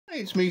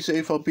it's me,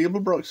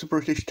 Brock's the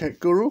British Tech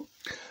Guru.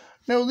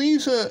 Now,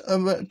 these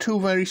are two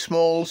very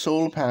small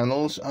solar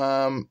panels.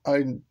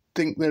 I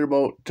think they're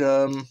about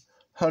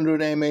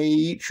 100 mAh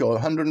each or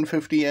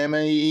 150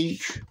 mAh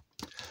each.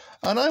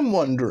 And I'm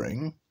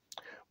wondering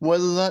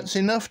whether that's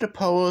enough to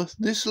power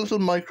this little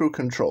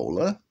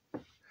microcontroller,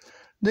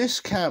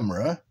 this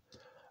camera,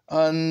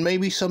 and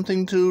maybe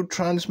something to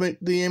transmit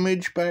the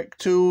image back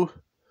to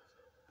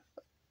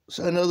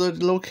another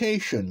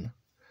location.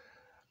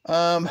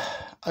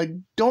 I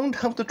don't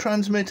have the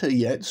transmitter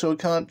yet, so I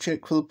can't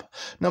check for the...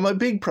 Now, my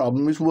big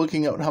problem is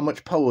working out how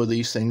much power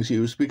these things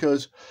use,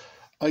 because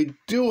I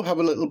do have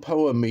a little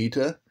power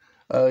meter,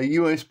 a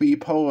USB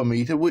power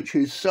meter, which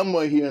is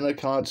somewhere here and I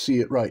can't see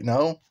it right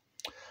now.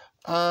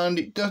 And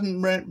it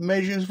doesn't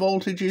measure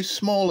voltages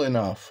small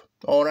enough,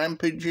 or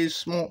amperages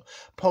small,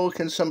 power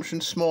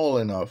consumption small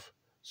enough.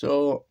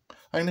 So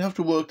I'm going to have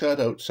to work that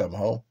out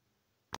somehow.